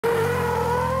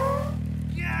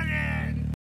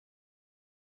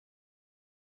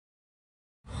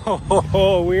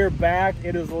Oh, we're back.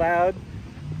 It is loud.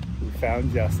 We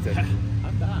found Justin.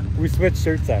 I'm back. We switched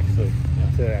shirts actually.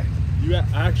 Yeah. Today. You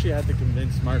actually had to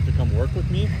convince Mark to come work with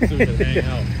me so we could hang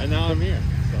out. And now I'm here.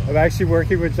 So. I'm actually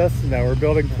working with Justin now. We're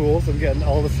building pools. I'm getting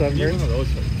all the sunburns. Get one of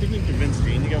those. Can you convince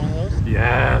Green to get one of those?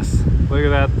 Yes. Look at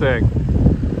that thing.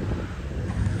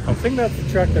 I think that's the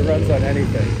truck that runs on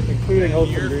anything, including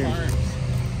hopes and dreams.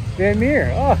 Van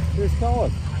Meer. Oh, there's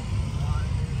Colin.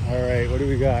 All right, what do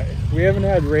we got? We haven't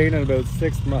had rain in about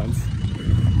 6 months.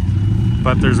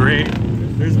 But there's rain.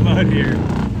 There's mud here.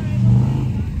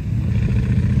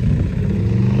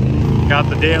 Got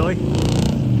the daily.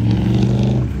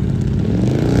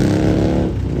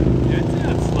 Yeah, it's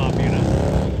not sloppy enough.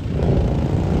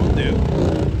 Will do.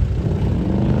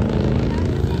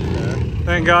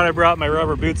 Thank God I brought my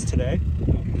rubber boots today.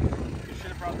 You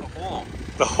should have brought the hole.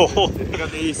 The hole. You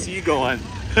got the AC going.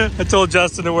 I told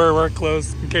Justin to wear work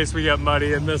clothes in case we get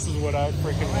muddy, and this is what I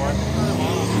freaking wore.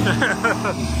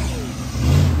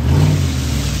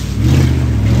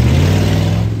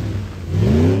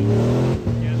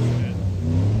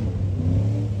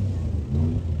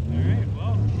 Alright,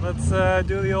 well, let's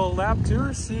do the old lap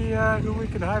tour, see who we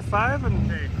can high five. And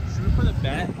Hey, should we put a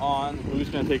bet on who's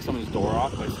going to take someone's door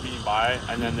off by speeding by,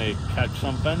 and then they catch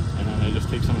something, and then they just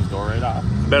take someone's door right off?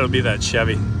 I bet it'll be that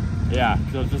Chevy. Yeah,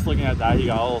 because I was just looking at that, he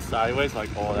got a little sideways, like,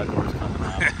 oh, that door's coming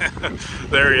off.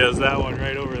 There he is, that one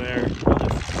right over there. If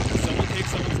someone takes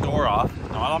someone's door off,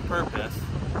 not on purpose,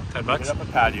 $10. get up a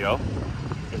patio,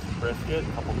 get some brisket, a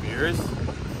couple beers, just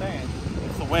saying,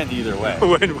 it's a win either way.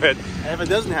 Win-win. And if it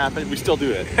doesn't happen, we still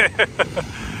do it.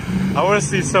 I want to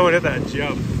see someone hit that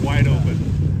jump wide open.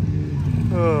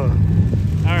 Oh.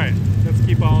 All right, let's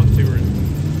keep on touring.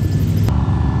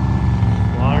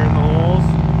 Water in the holes.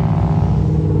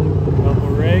 Couple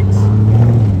rigs.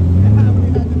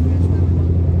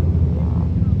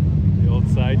 The old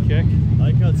sidekick. I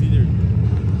like how it's either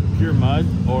pure mud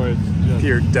or it's just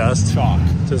Pure dust. chalk.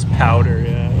 Just powder,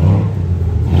 yeah.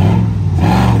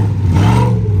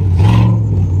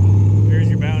 There's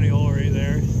your bounty hole right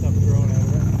there. Stuff growing out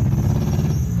of it.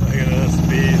 Look at this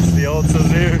beast, the old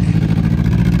Suzuki.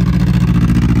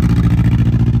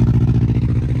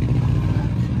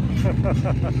 Oh,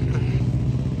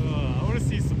 I want to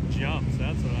see some jumps.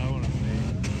 That's what I want to see.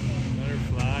 Let her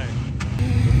fly.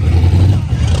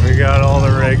 We got all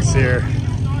the rigs here.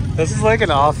 This is like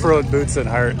an off-road Boots and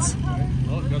Hearts.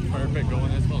 Oh, that's perfect going.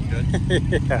 That smells good.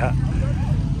 Yeah.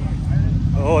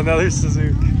 Oh, another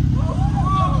Suzuki.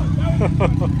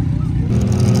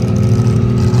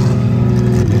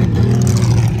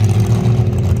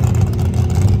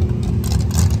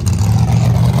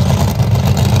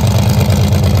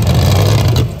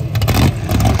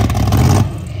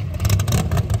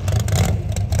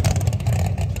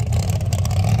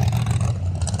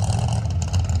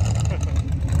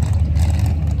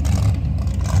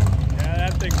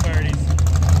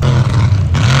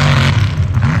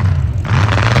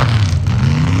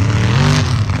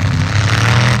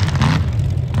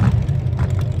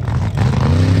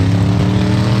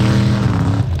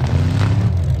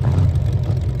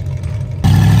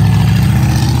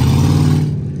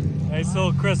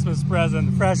 Christmas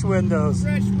present, fresh windows.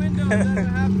 Fresh windows, that's what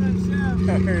happened,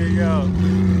 Chef. There you go.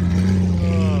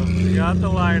 Oh, we got the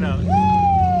lineup. Woo!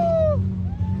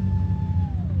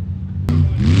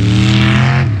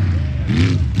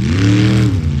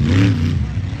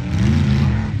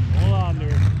 Hold on to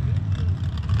her.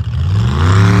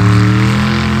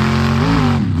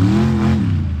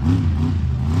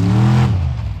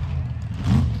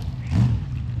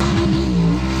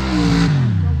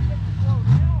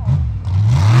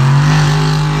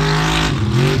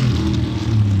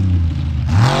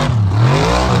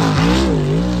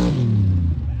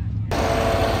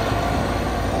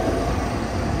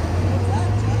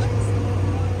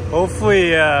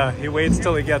 Hopefully he waits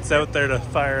till he gets out there to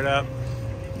fire it up.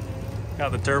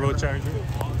 Got the turbocharger.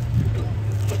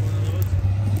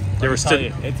 You ever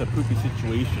stood? It's a poopy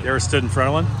situation. You ever stood in front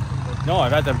of one? No,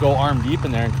 I've had to go arm deep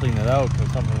in there and clean it out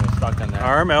because something was stuck in there.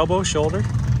 Arm, elbow, shoulder.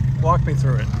 Walk me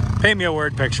through it. Paint me a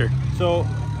word picture. So,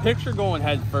 picture going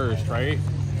head first, right?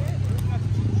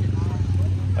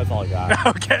 That's all I got.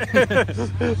 Okay.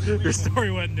 Your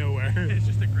story went nowhere. It's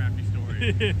just a crappy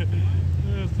story.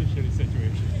 That's a shitty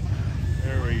situation.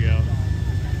 There we go.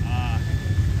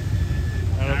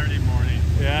 Saturday morning.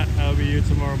 Yeah, that'll be you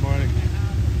tomorrow morning.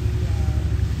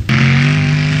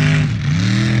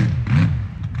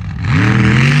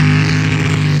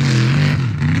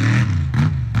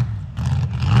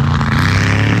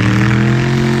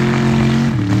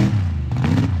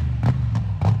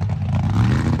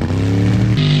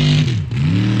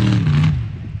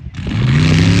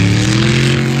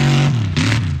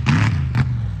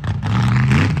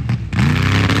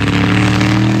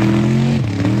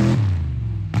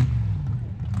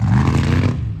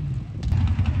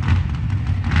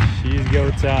 go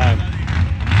time.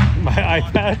 My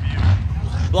iPad?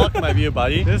 Block my view,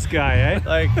 buddy. This guy, eh?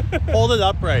 Like, hold it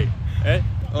upright. Eh?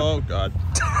 Oh, God.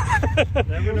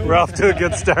 We're off to a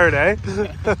good start, eh? Never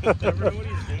know what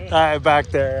he's doing. Alright, back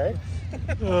there,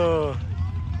 eh? Oh.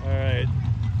 Alright.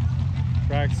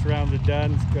 Practice round are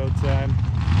done. It's go time.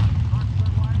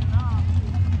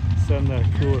 Send the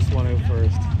coolest one out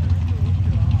first.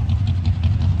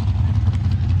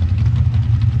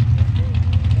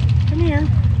 Come here.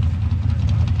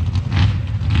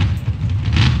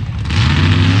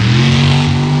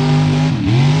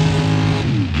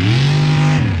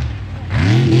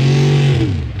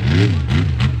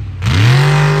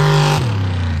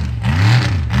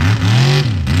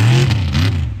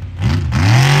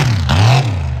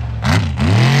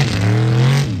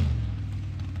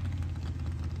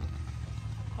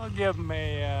 I'll give him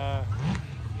a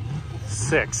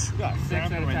 6. You got 6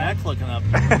 cramp out in of my 10. neck looking up.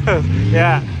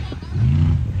 Yeah.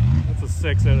 That's a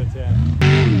 6 out of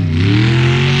 10.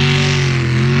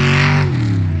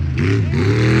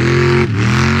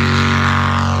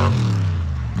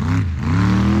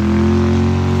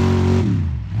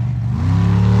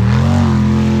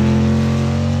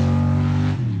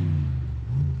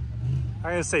 I'm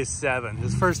gonna say 7.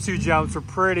 His first 2 jumps were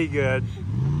pretty good.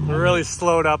 They really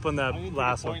slowed up on that I need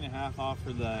last a one. 1.5 off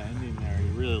for the ending there.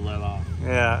 You really let off.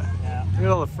 Yeah. Yeah. Look at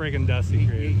all the freaking dust he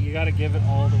created. You got to give it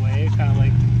all the way, kind of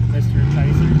like Mr.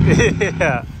 Tyson.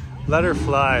 Yeah. Let her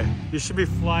fly. You should be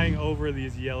flying over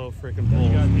these yellow freaking You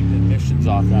poles. gotta take the emissions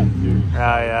off that too.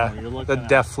 Yeah. You're The looking at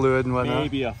def fluid and whatnot.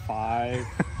 maybe a 5.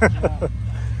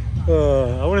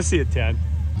 I want to see a 10.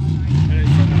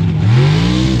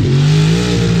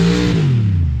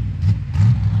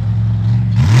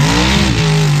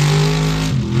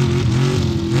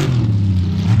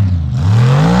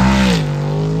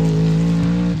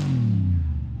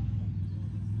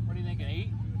 What do you think, an 8?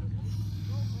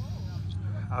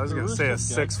 I was gonna say a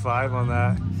 6.5 on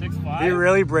that. 6.5? He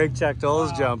really brake checked all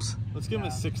his jumps. Let's give him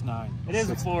a 6.9. It is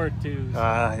a Ford too.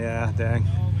 Yeah, dang.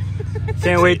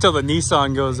 Can't wait till the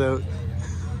Nissan goes out.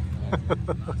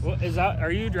 What, is that?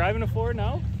 Are you driving a Ford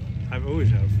now? I've always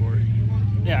had a Ford.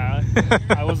 Yeah.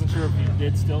 I wasn't sure if you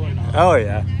did still or not. Oh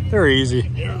yeah, they're easy.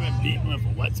 You ever been beaten with a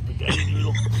wet spaghetti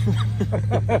noodle?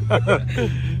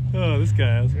 Oh, this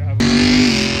guy has.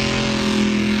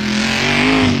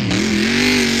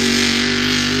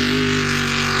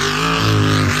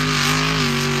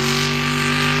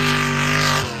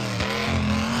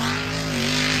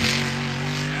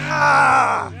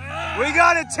 We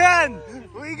got a 10!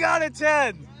 We got a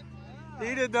 10!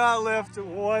 He did not lift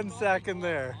 1 second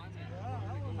there.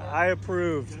 I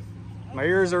approved. My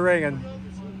ears are ringing.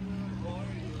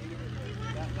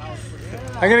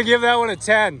 I'm gonna give that one a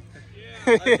 10.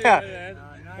 Yeah.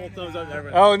 Full thumbs up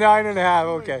there. Oh, 9.5,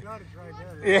 okay.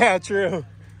 Yeah, true.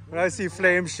 When I see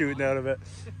flames shooting out of it.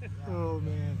 Oh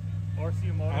man. Or see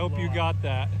a motor I hope you blow got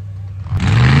that.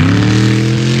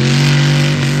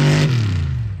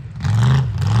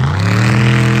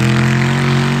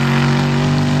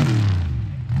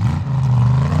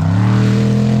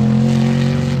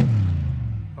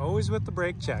 Always with the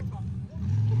brake check.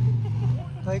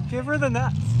 Like, give her the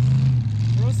nuts.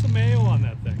 Throw some mayo on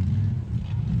that thing.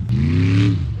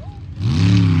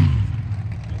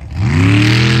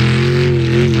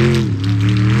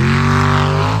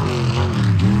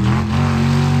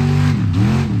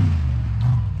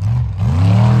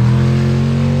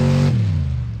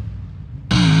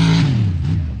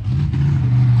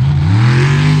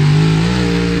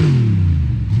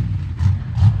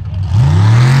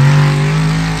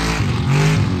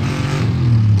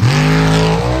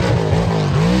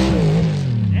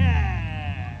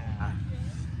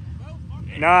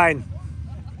 Nine.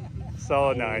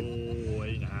 Solid 9. Oh,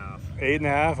 8.5.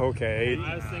 8.5? Okay.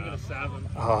 I was thinking of 7.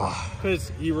 Oh,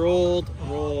 Because he rolled,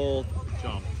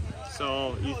 jumped.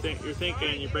 So you're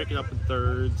thinking you break it up in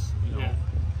thirds, you know. Yeah.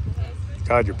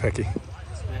 God, you're picky.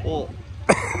 Well,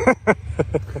 I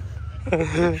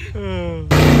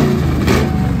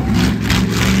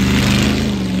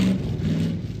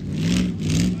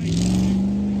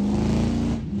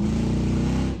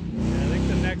think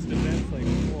the next event's like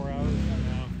 4 hours from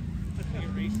now. Let's make it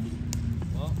racy.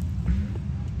 well,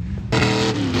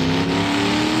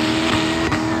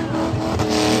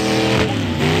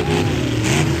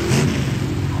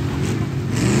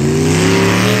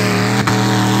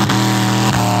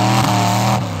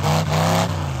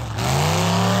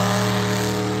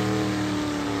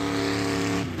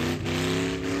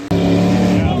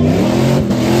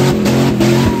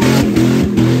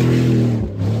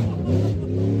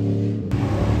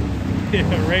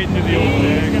 Yeah, right into the old He's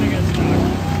bag. gonna get stuck.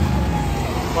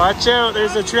 Watch out,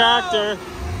 there's a tractor.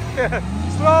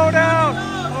 Slow down.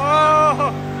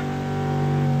 Oh.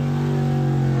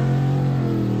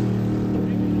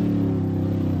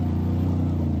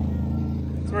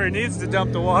 That's where he needs to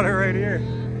dump the water right here.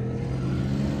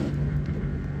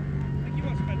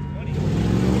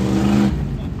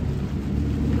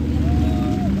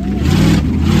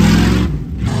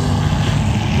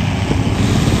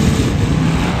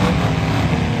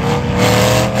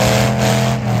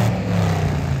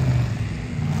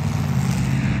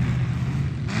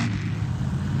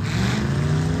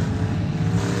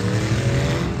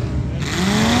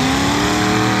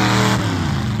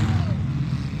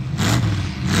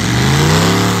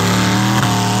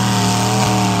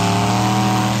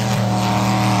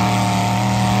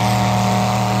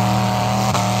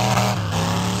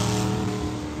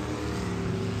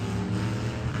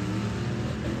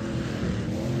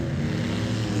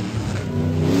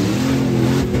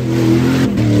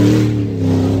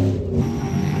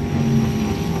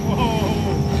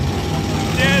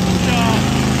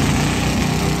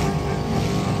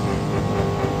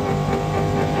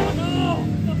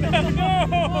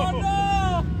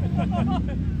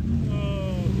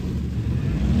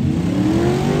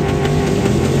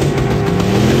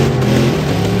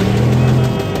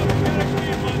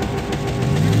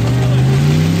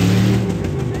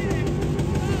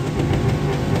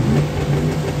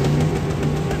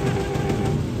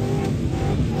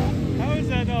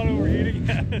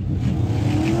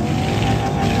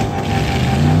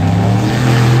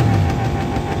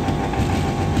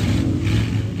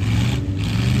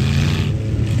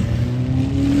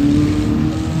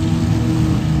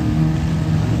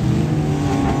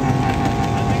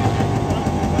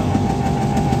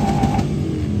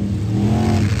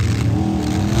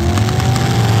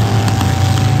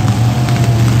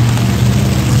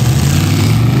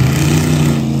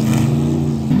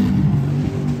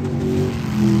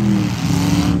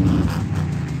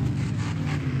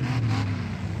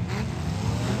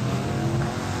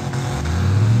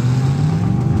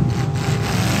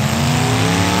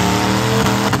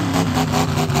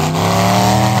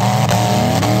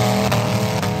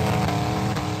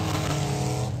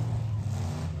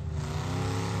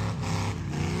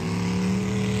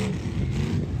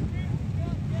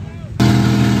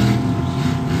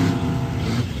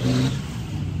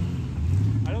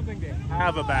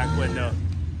 Have a back window.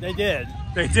 They did.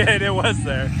 They did, it was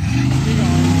there.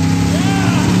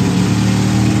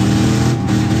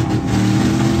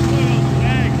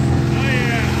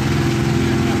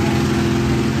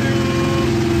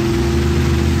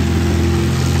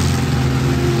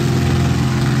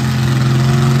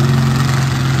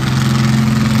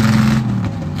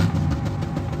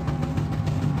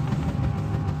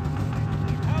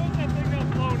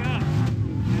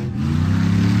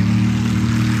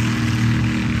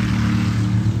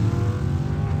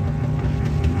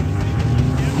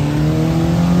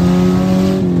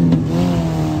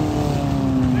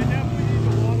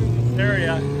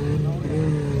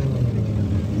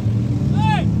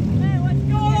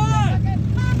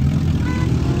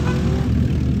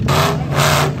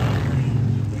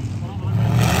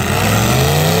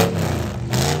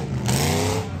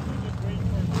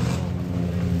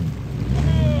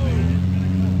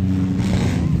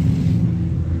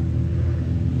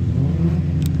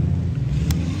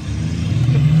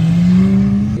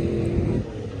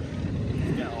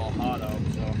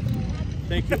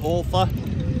 Thank you, Olfa.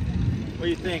 What do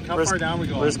you think? How far down we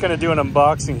going? We're just going to do an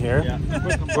unboxing here. Yeah.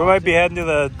 We might be heading to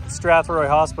the Strathroy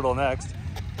Hospital next.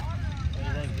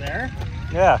 Right there?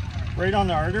 Yeah. Right on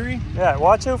the artery? Yeah,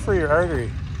 watch out for your artery.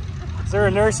 Is there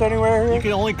a nurse anywhere here? You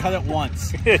can only cut it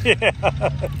once. Yeah.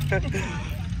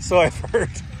 So I've heard.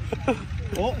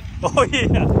 Oh. Oh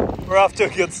yeah. We're off to a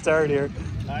good start here.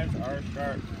 Times are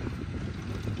sharp.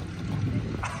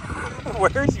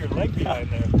 Where's your leg behind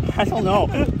there? I don't know.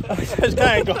 I'm just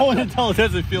kind of going until it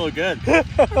doesn't feel good.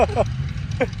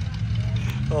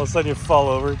 All of a sudden you fall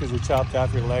over because you chopped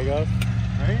off your leg off.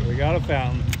 Right? We got a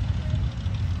fountain.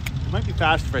 It might be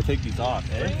faster if I take these off,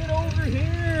 eh? Bring it over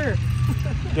here.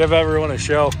 Give everyone a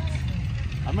show.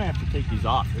 I might have to take these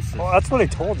off. This is, Well, that's what I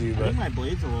told you, I but think my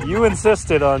blade's a little you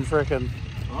insisted on frickin'.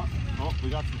 Oh, we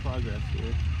got some progress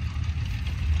here.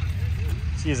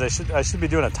 Jeez, I should be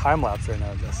doing a time lapse right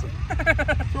now, Justin.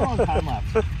 We're on time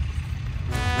lapse.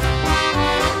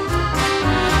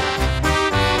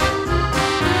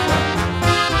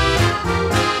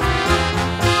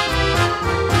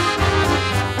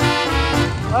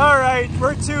 All right,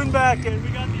 we're tuned back in. We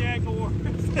got the ankle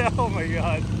warmers. Oh my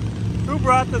God. Who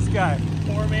brought this guy?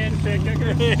 Four-man picnic.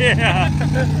 Yeah.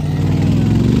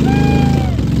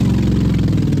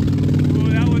 Ooh,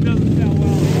 that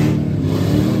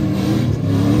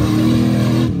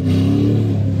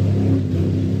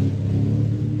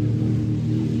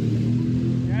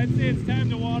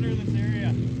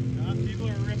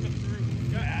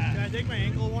take my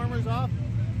ankle warmers off?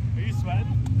 Are you sweating?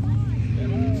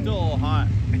 Still a little hot.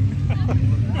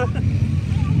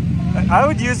 I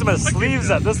would use them as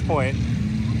sleeves at this point.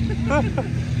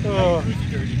 Oh,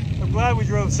 I'm glad we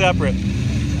drove separate.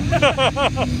 Good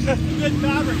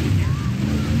fabric in here.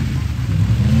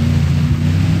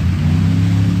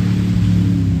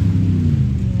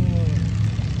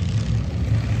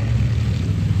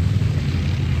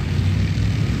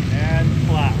 And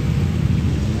flat.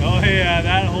 Oh yeah,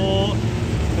 that hole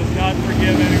does not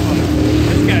forgive anyone.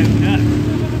 This guy's nuts.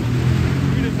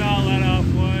 He does not let off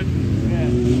one. Yeah.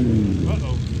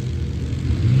 Uh-oh.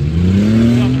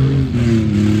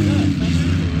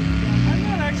 I'm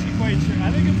not actually quite sure.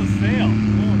 I think it's a sail.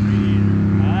 Oh, radiator.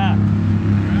 Ah.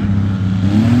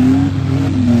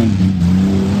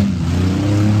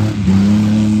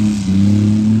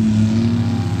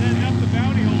 Setting up the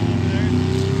bounty hole over there.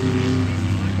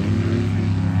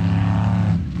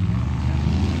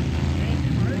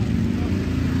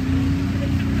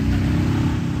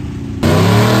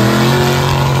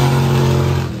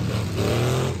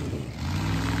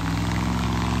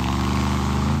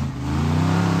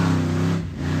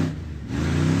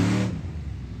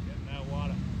 Getting that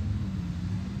water.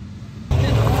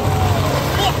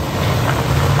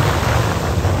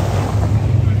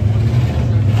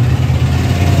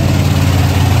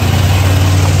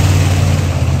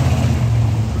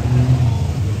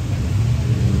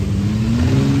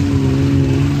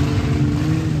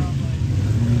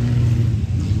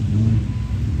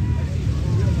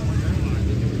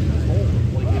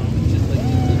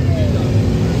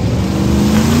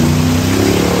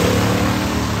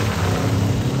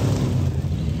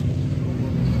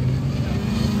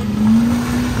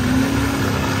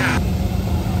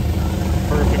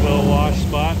 Perfect little wash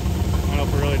spot. I don't know if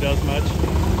it really does much.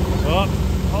 Oh,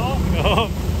 oh,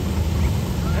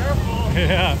 Careful.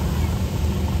 yeah.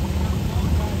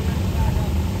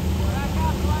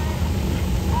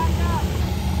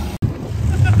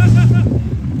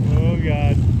 Oh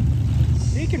God.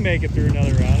 He can make it through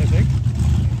another round, I think.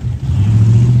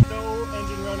 No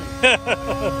engine running.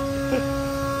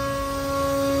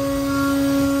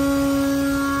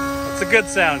 It's a good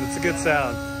sound. It's a good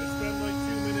sound. It's been like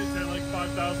 2 minutes at like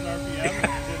 5,000 RPM.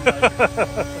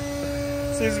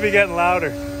 Seems to be getting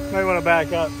louder. Might want to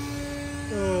back up.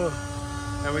 Oh.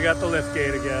 And we got the lift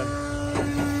gate again.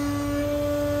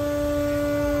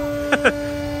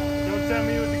 Don't tell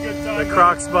me with the good time. The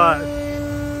croc spot.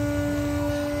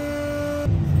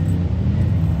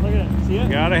 Look at it. See it?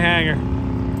 Got a hanger.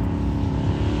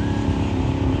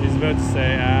 He's about to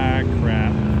say, ah,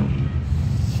 crap.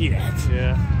 Shit.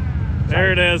 Yeah.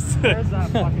 There it is. There's that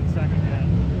fucking second hit.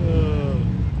 Oh.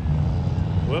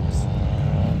 Whoops.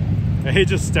 Hey,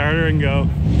 just start her and go.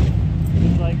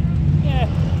 It's like, yeah.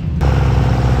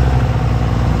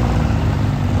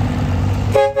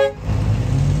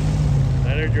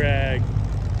 Let her drag.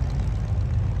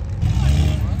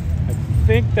 I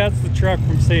think that's the truck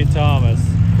from St. Thomas.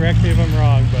 Correct me if I'm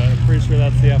wrong, but I'm pretty sure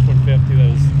that's the F-150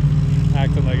 that was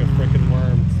acting like a frickin'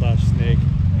 worm / snake.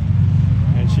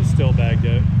 And she's still bagged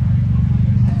out.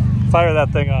 Fire that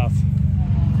thing off.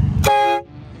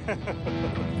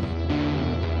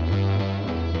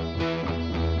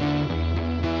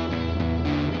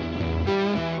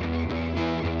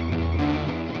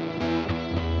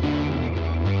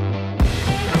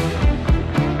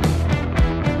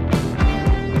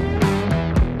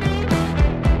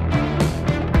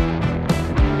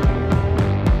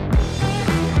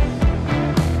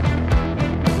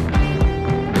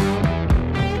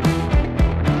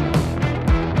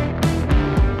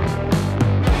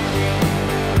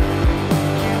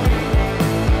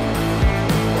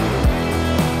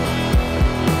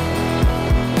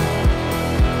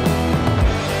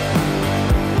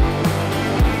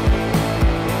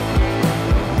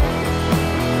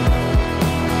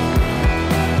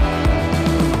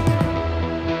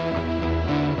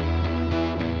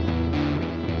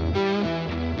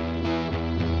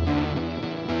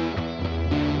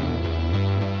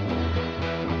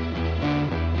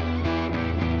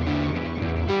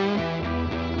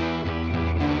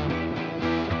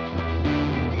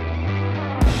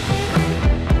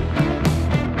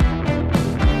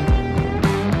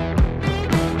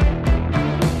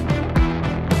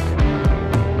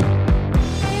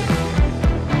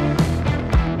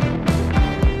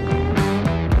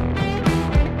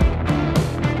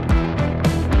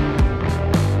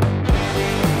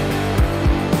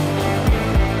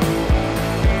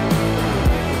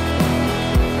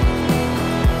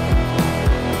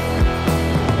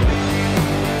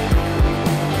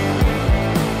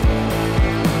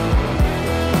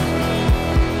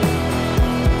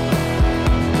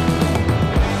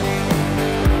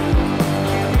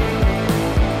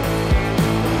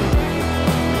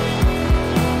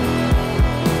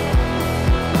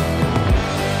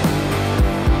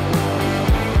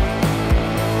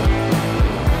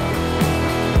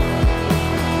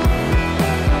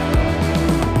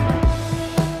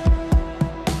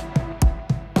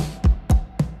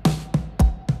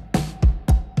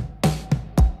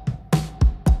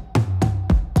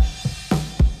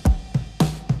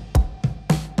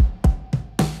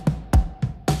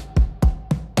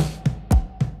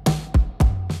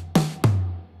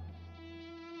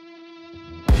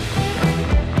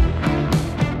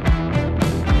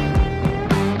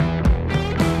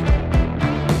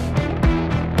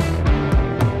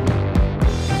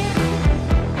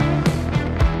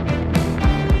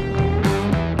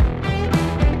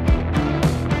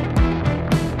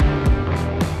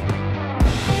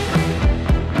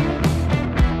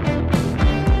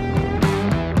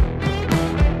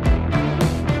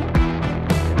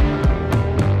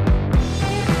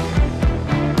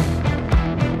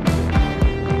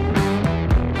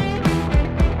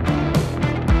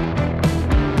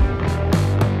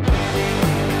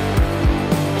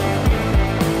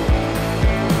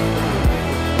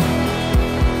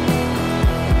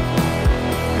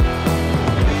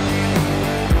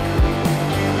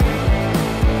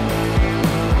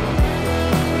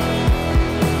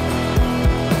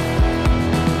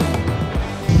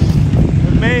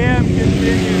 climb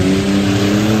continues.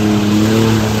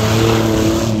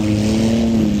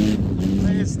 I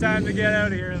think it's time to get out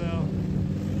of here though.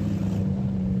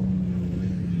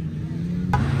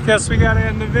 Guess we gotta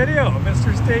end the video,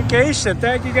 Mr. Staycation.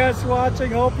 Thank you guys for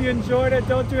watching. Hope you enjoyed it.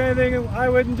 Don't do anything I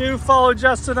wouldn't do. Follow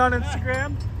Justin on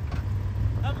Instagram.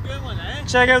 Have a good one, eh?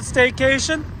 Check out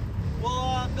Staycation.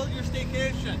 We'll build your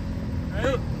staycation.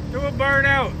 Right? Do a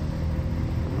burnout.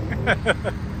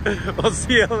 We'll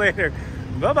see you later.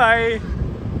 Bye-bye.